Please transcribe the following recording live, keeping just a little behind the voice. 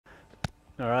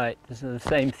Alright, this is the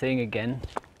same thing again.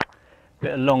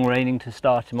 Bit of long reining to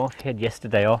start him off. He had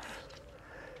yesterday off.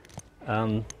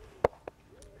 It's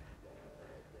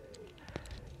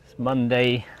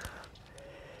Monday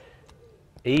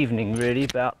evening really,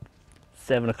 about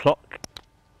 7 o'clock.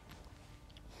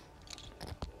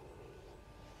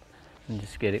 And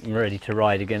just get him ready to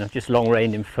ride again. I've just long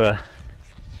reined him for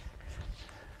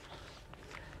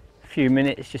a few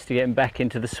minutes just to get him back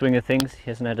into the swing of things.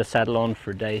 He hasn't had a saddle on for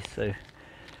a day, so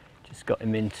just got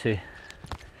him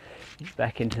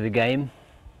back into the game.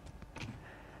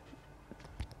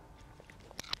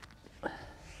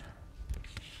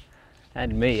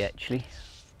 And me actually,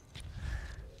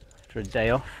 after a day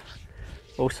off.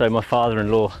 Also my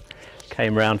father-in-law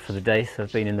came round for the day, so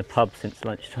I've been in the pub since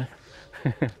lunchtime.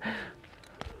 But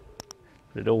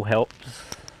it all helps.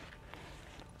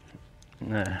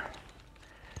 No.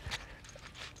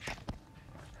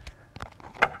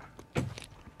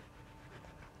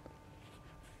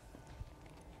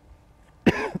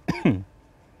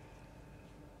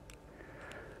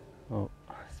 Oh,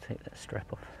 let's take that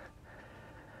strap off.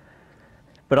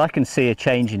 But I can see a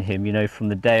change in him, you know, from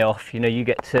the day off. You know, you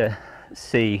get to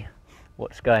see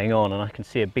what's going on, and I can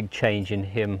see a big change in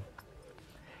him.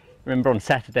 Remember on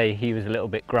Saturday he was a little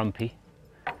bit grumpy,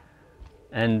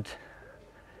 and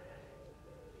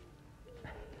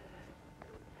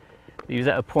he was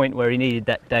at a point where he needed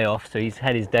that day off, so he's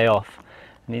had his day off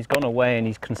and he's gone away and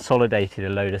he's consolidated a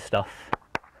load of stuff.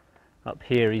 Up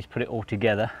here he's put it all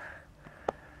together,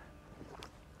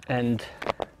 and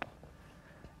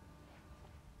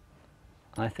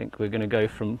I think we're going to go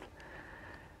from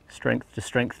strength to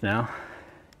strength now.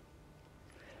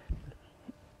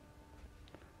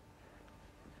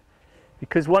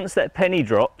 Because once that penny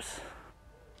drops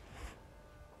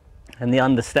and the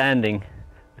understanding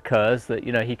occurs that,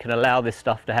 you know, he can allow this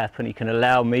stuff to happen, he can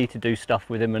allow me to do stuff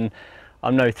with him and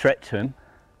I'm no threat to him,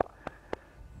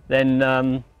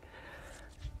 then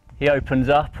he opens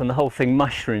up and the whole thing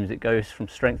mushrooms. It goes from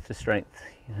strength to strength,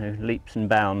 you know, leaps and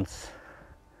bounds.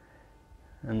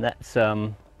 And that's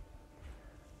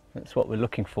what we're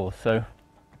looking for. So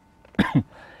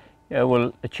yeah,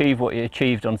 we'll achieve what he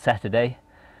achieved on Saturday,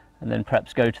 and then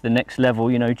perhaps go to the next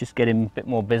level, you know, just get him a bit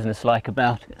more business-like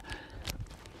about it.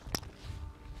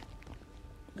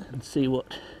 And see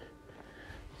what,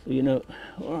 so you know,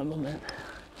 where I'm on that.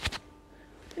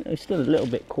 You know, still a little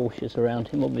bit cautious around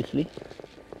him, obviously,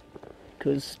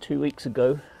 because 2 weeks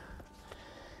ago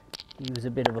he was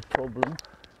a bit of a problem.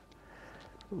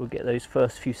 We'll get those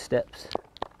first few steps.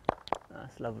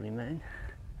 That's lovely, man.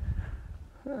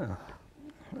 Oh,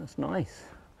 that's nice.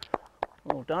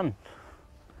 All done.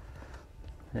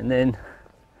 And then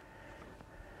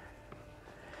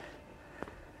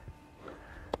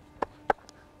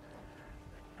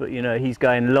but you know, he's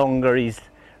going longer, he's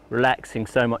relaxing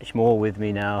so much more with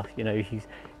me now. You know, he's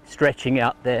stretching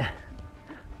out there.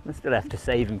 I still have to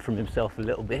save him from himself a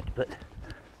little bit, but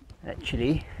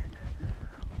actually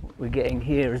we're getting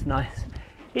here is nice.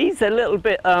 He's a little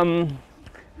bit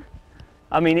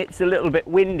I mean, it's a little bit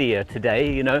windier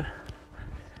today, you know.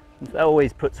 That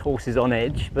always puts horses on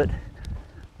edge, but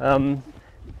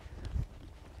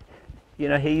you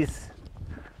know, he's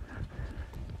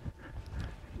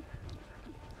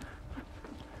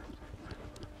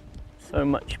so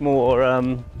much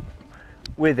more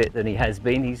with it than he has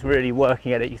been. He's really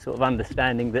working at it. He's sort of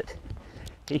understanding that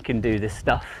he can do this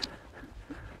stuff.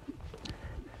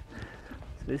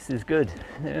 This is good,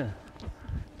 yeah,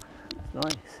 it's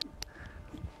nice.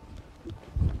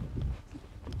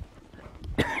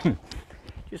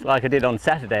 Just like I did on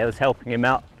Saturday, I was helping him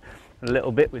out a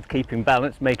little bit with keeping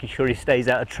balance, making sure he stays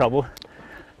out of trouble,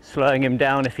 slowing him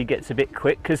down if he gets a bit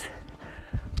quick, because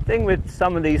the thing with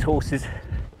some of these horses,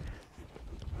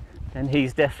 and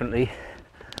he's definitely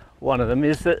one of them,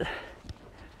 is that,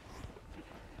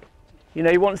 you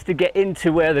know, he wants to get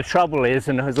into where the trouble is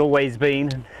and has always been,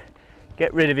 and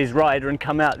get rid of his rider and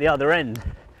come out the other end,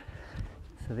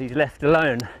 so he's left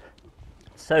alone.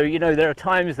 So, you know, there are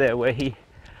times there where he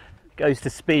goes to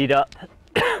speed up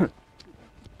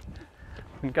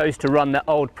and goes to run that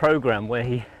old program where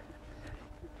he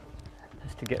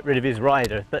has to get rid of his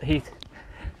rider, but I'm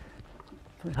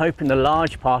hoping the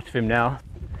large part of him now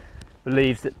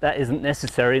believes that that isn't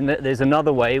necessary and that there's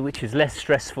another way which is less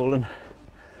stressful and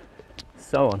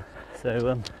so on.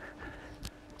 So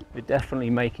we're definitely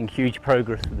making huge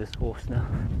progress with this horse now.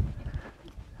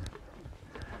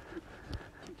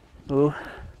 Oh,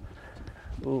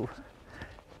 oh.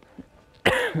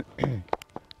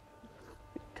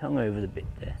 Tongue over the bit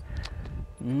there.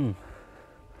 Let's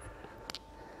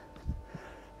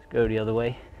go the other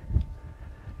way.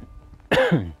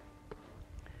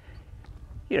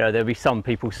 you know, there'll be some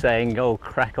people saying, oh,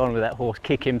 crack on with that horse,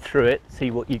 kick him through it,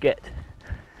 see what you get.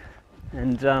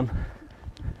 And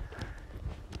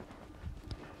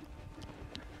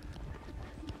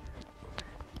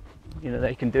you know,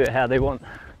 they can do it how they want.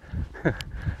 This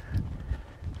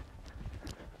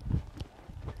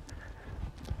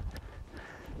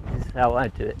is how I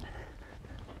do it.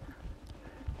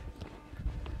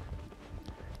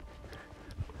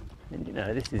 And you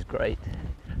know, this is great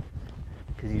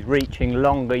because he's reaching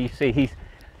longer. You see, if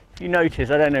you notice,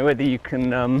 I don't know whether you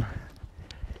can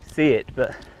see it,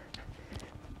 but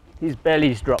his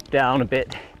belly's dropped down a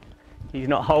bit. He's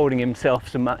not holding himself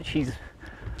so much. He's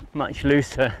much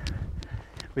looser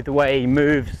with the way he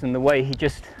moves and the way he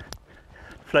just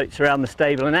floats around the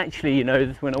stable. And actually, you know,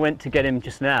 when I went to get him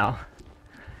just now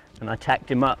and I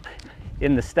tacked him up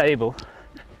in the stable,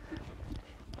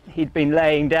 he'd been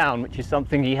laying down, which is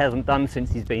something he hasn't done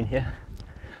since he's been here.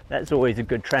 That's always a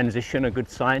good transition, a good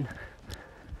sign.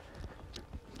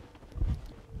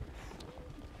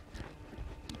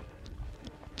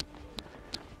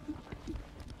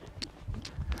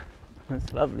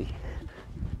 That's lovely.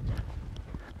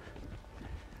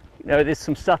 You know, there's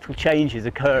some subtle changes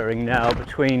occurring now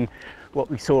between what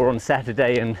we saw on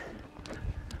Saturday and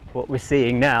what we're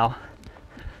seeing now.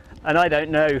 And I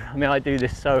don't know, I mean, I do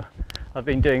this, so I've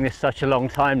been doing this such a long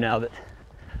time now that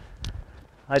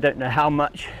I don't know how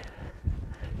much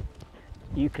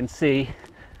you can see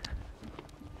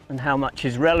and how much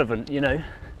is relevant, you know.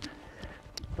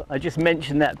 But I just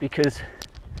mention that because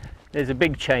there's a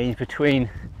big change between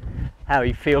how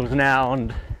he feels now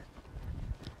and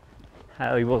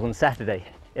how he was on Saturday.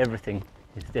 Everything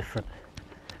is different.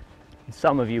 And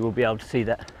some of you will be able to see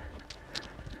that.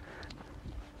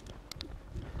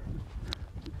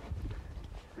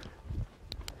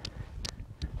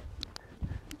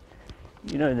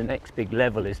 You know, the next big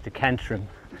level is to canter him,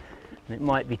 and it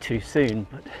might be too soon,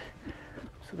 but I'm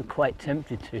sort of quite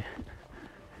tempted to.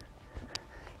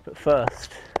 But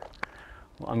first,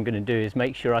 what I'm going to do is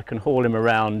make sure I can haul him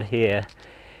around here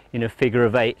in a figure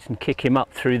of 8 and kick him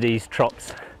up through these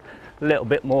trots a little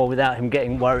bit more without him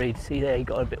getting worried. See there, he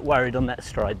got a bit worried on that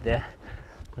stride there.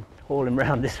 And haul him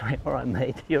around this way. All right,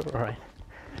 mate, you're all right.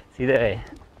 See there.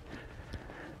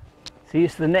 See,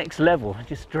 it's the next level.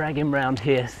 Just drag him round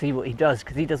here, see what he does,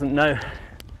 because he doesn't know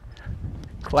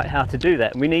quite how to do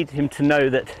that. And we need him to know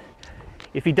that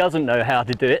if he doesn't know how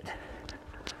to do it,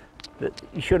 that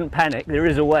you shouldn't panic. There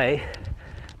is a way,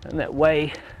 and that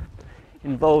way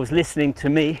involves listening to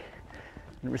me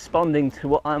and responding to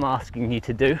what I'm asking you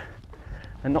to do,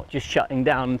 and not just shutting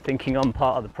down and thinking I'm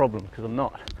part of the problem, because I'm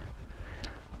not.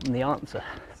 I'm the answer.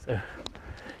 So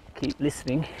keep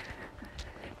listening.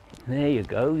 There you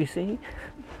go, you see?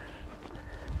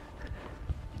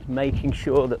 Making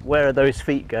sure that where those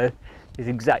feet go is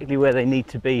exactly where they need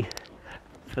to be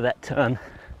for that turn.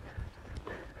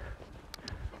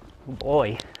 Oh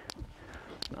boy,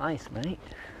 nice, mate.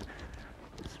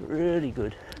 It's really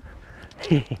good.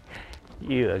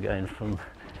 You are going from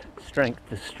strength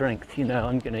to strength. You know,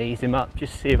 I'm going to ease him up,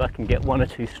 just see if I can get 1 or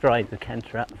 2 strides of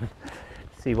canter up and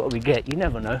see what we get. You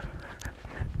never know.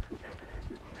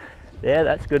 There,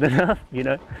 that's good enough, you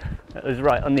know. That was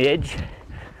right on the edge.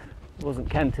 It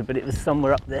wasn't canter, but it was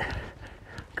somewhere up there.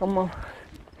 Come on.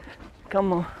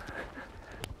 Come on.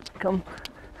 Come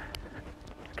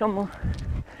on.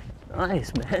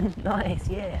 Nice, man. Nice,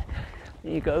 yeah.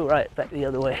 There you go, right, back the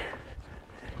other way.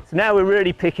 So now we're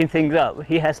really picking things up.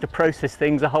 He has to process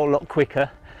things a whole lot quicker,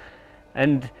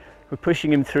 and we're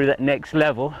pushing him through that next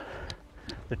level.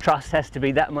 The trust has to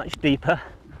be that much deeper.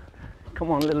 Come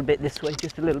on, a little bit this way,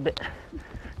 just a little bit.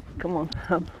 Come on,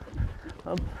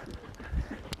 up.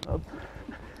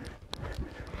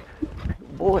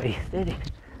 Boy, steady.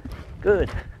 Good.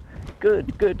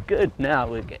 Now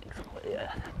we're getting somewhere.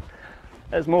 Yeah.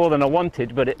 That's more than I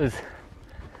wanted, but it was,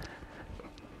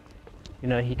 you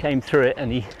know, he came through it,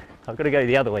 and I've got to go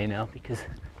the other way now because,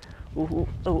 ooh.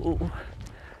 I'm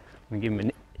gonna give him a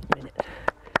minute.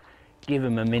 Give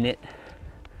him a minute.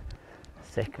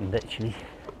 Second, actually.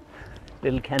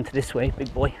 Little canter this way,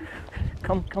 big boy.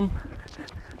 Come.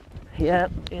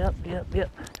 Yep. There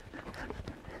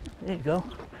you go.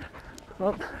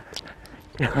 Up.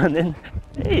 And then,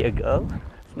 there you go.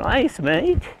 It's nice,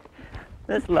 mate.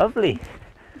 That's lovely.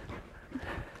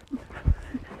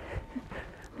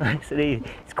 Nice and easy.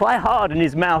 It's quite hard in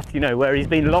his mouth, you know, where he's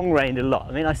been long-reined a lot.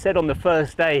 I mean, I said on the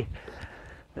first day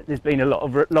that there's been a lot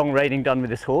of long-reining done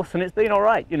with this horse, and it's been all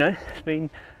right, you know.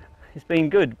 It's been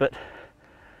good, but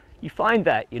you find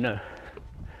that, you know,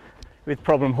 with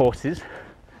problem horses,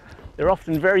 they're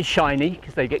often very shiny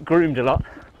because they get groomed a lot,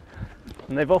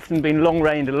 and they've often been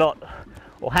long-reined a lot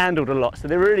or handled a lot, so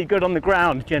they're really good on the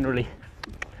ground generally,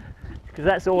 because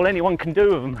that's all anyone can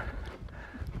do with them.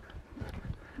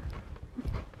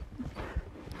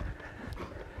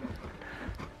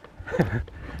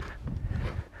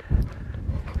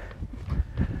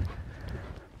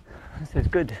 This is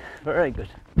good, very good.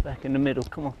 Back in the middle,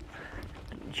 come on.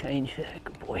 Change there,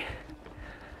 good boy.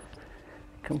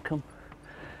 Come.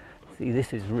 See,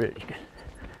 this is really good.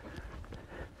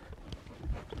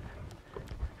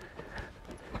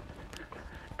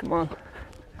 Come on.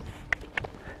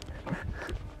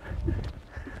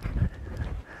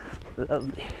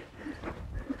 Lovely.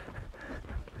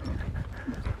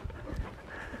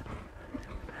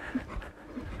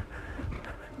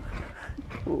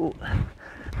 Ooh.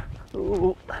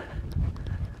 Ooh.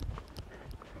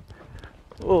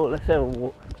 Oh, let's have a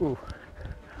walk. Ooh.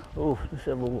 Oh, let's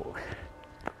have a walk.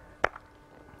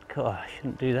 God, I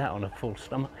shouldn't do that on a full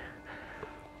stomach.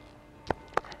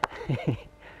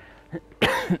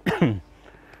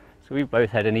 So we both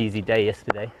had an easy day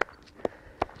yesterday.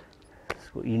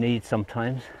 That's what you need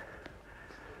sometimes.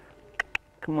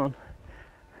 Come on.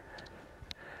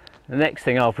 The next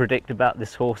thing I'll predict about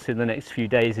this horse in the next few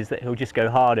days is that he'll just go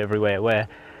hard everywhere, where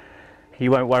he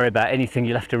won't worry about anything.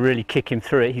 You'll have to really kick him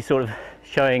through it. He's sort of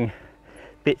showing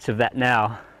bits of that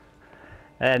now,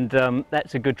 and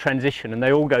that's a good transition, and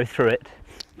they all go through it,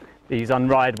 these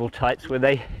unrideable types, where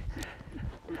they,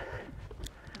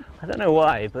 I don't know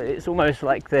why, but it's almost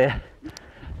like they're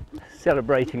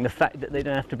celebrating the fact that they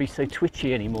don't have to be so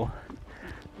twitchy anymore.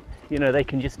 You know, they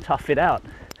can just tough it out.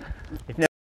 They've never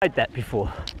tried that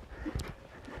before.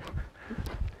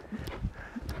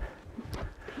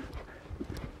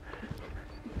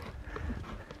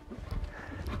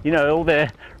 You know, all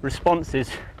their responses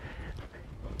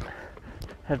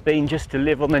have been just to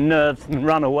live on their nerves and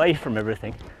run away from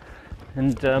everything.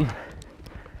 And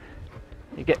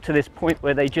you get to this point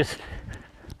where they just,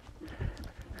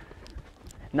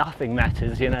 nothing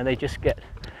matters, you know, they just get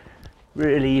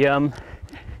really,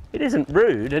 it isn't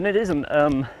rude, and it isn't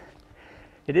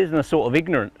a sort of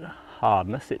ignorant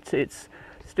hardness. It's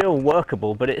still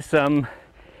workable, but it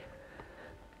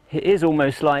is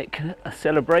almost like a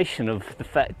celebration of the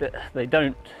fact that they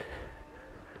don't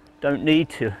need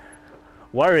to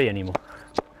worry anymore.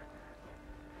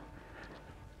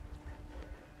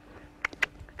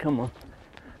 Come on.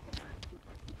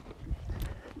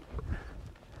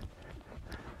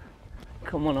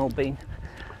 Come on, old bean.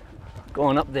 Go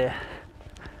on up there.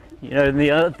 You know, and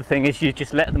the other thing is you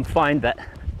just let them find that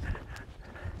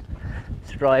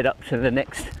stride up to the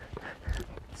next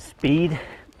speed.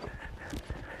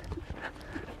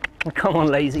 Oh, come on,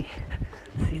 lazy.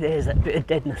 See, there's that bit of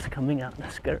deadness coming out.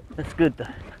 That's good though.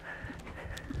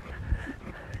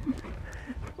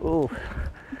 Oh,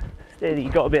 steady. He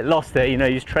got a bit lost there. You know,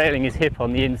 he's trailing his hip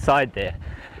on the inside there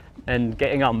and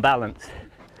getting unbalanced.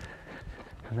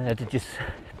 And they had to just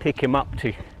pick him up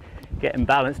to get him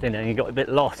balanced in, and he got a bit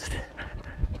lost.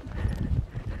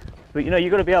 But you know,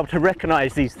 you've got to be able to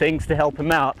recognise these things to help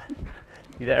him out.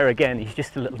 There again, he's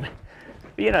just a little bit.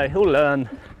 But you know, he'll learn.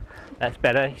 That's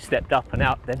better. He stepped up and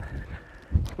out then.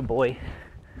 Good boy.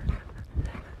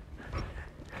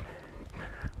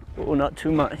 Oh, not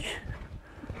too much.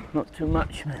 Not too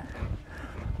much, man.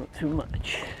 Not too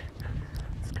much.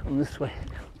 Let's come this way.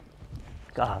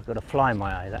 God, I've got a fly in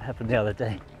my eye. That happened the other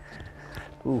day.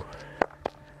 Ooh.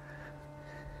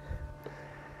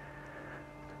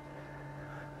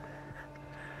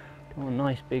 Oh,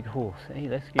 nice big horse. Hey,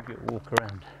 let's give you a walk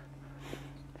around.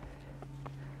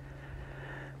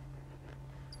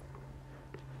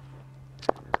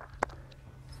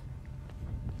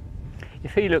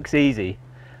 If he looks easy,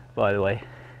 by the way,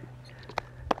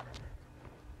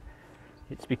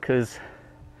 it's because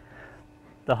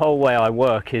the whole way I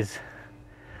work is,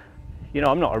 you know,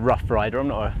 I'm not a rough rider, I'm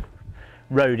not a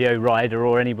rodeo rider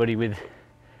or anybody with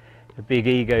a big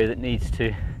ego that needs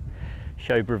to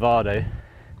show bravado.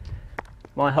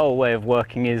 My whole way of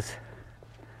working is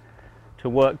to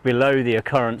work below the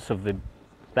occurrence of the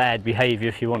bad behaviour,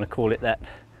 if you want to call it that,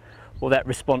 or that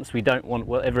response we don't want,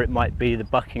 whatever it might be, the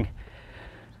bucking.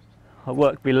 I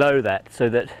work below that so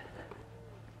that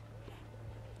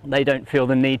they don't feel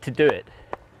the need to do it.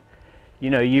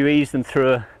 You know, you ease them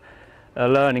through a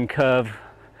learning curve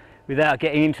without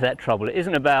getting into that trouble. It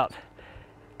isn't about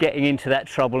getting into that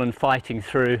trouble and fighting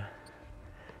through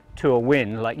to a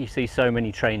win like you see so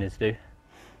many trainers do.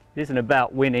 It isn't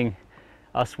about winning,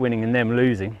 us winning and them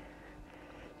losing.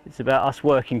 It's about us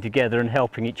working together and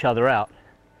helping each other out.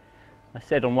 I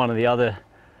said on one of the other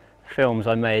films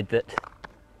I made that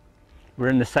we're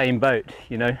in the same boat,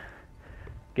 you know,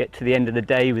 get to the end of the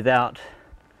day without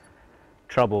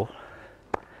trouble,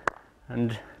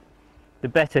 And the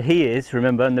better he is,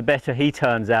 remember, and the better he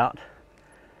turns out,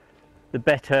 the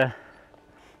better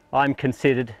I'm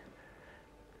considered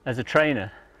as a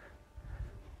trainer.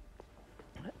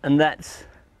 And that's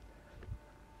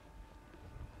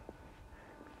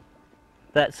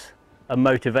a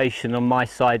motivation on my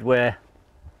side where,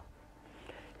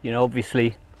 you know,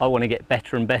 obviously I want to get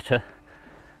better and better.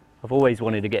 I've always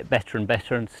wanted to get better and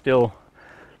better, and still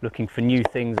looking for new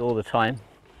things all the time.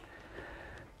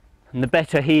 And the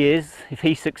better he is, if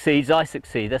he succeeds, I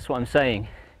succeed. That's what I'm saying.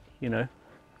 You know,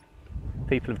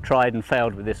 people have tried and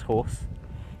failed with this horse,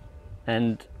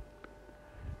 and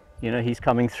you know, he's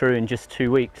coming through in just 2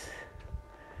 weeks.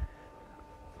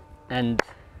 And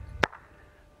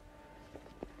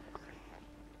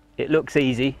it looks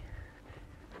easy.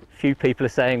 Few people are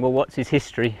saying, well, what's his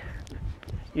history?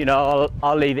 You know,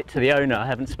 I'll leave it to the owner. I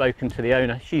haven't spoken to the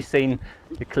owner. She's seen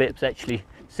the clips. Actually,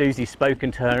 Susie's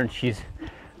spoken to her and she's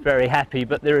very happy,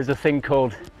 but there is a thing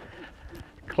called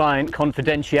client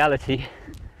confidentiality,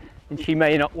 and she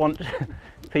may not want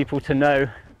people to know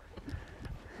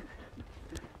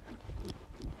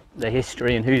the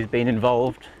history and who's been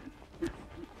involved.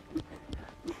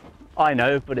 I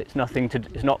know, but it's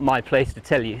not my place to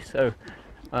tell you. So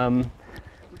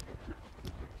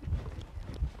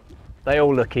they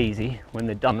all look easy when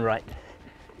they're done right.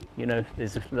 You know,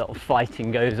 there's a lot of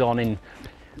fighting goes on in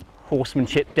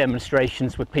horsemanship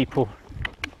demonstrations where people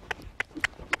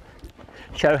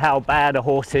show how bad a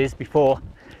horse is before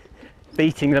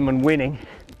beating them and winning.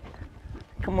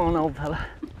 Come on, old fella.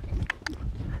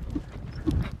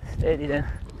 Steady then.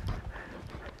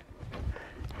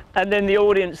 And then the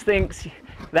audience thinks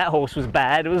that horse was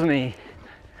bad, wasn't he?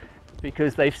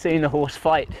 Because they've seen the horse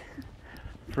fight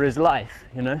for his life,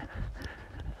 you know,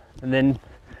 and then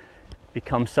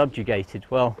become subjugated.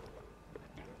 Well,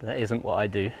 that isn't what I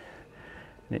do,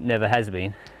 and it never has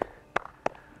been,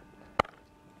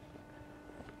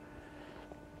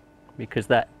 because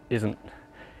that isn't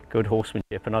good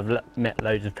horsemanship. And I've met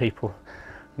loads of people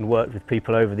and worked with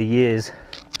people over the years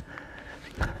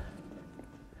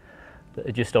that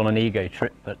are just on an ego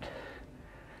trip. But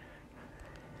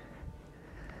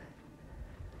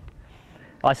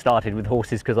I started with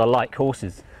horses because I like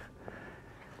horses.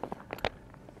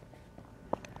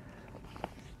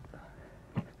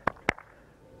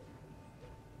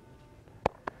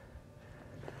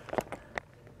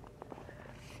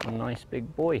 A nice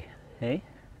big boy, hey?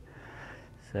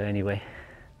 So anyway,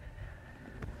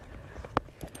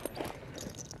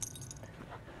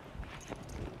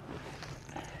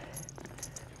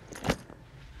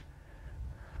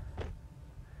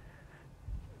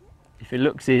 if it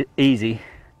looks easy,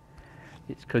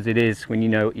 it's because it is when you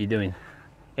know what you're doing.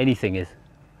 Anything is.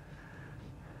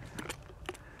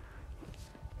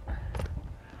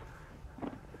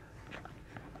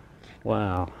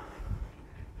 Wow.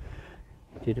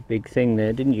 Did a big thing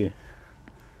there, didn't you?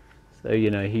 So,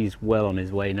 you know, he's well on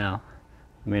his way now.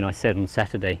 I mean, I said on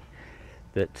Saturday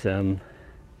that, you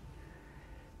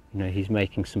know, he's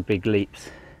making some big leaps.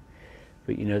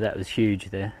 But, you know, that was huge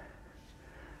there.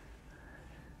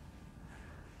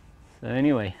 So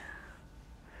anyway,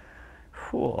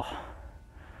 whew,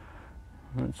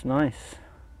 that's nice.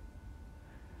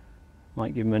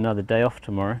 Might give him another day off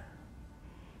tomorrow.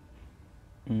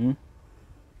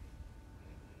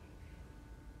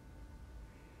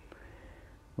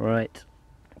 Right,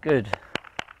 good.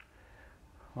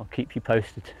 I'll keep you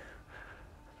posted.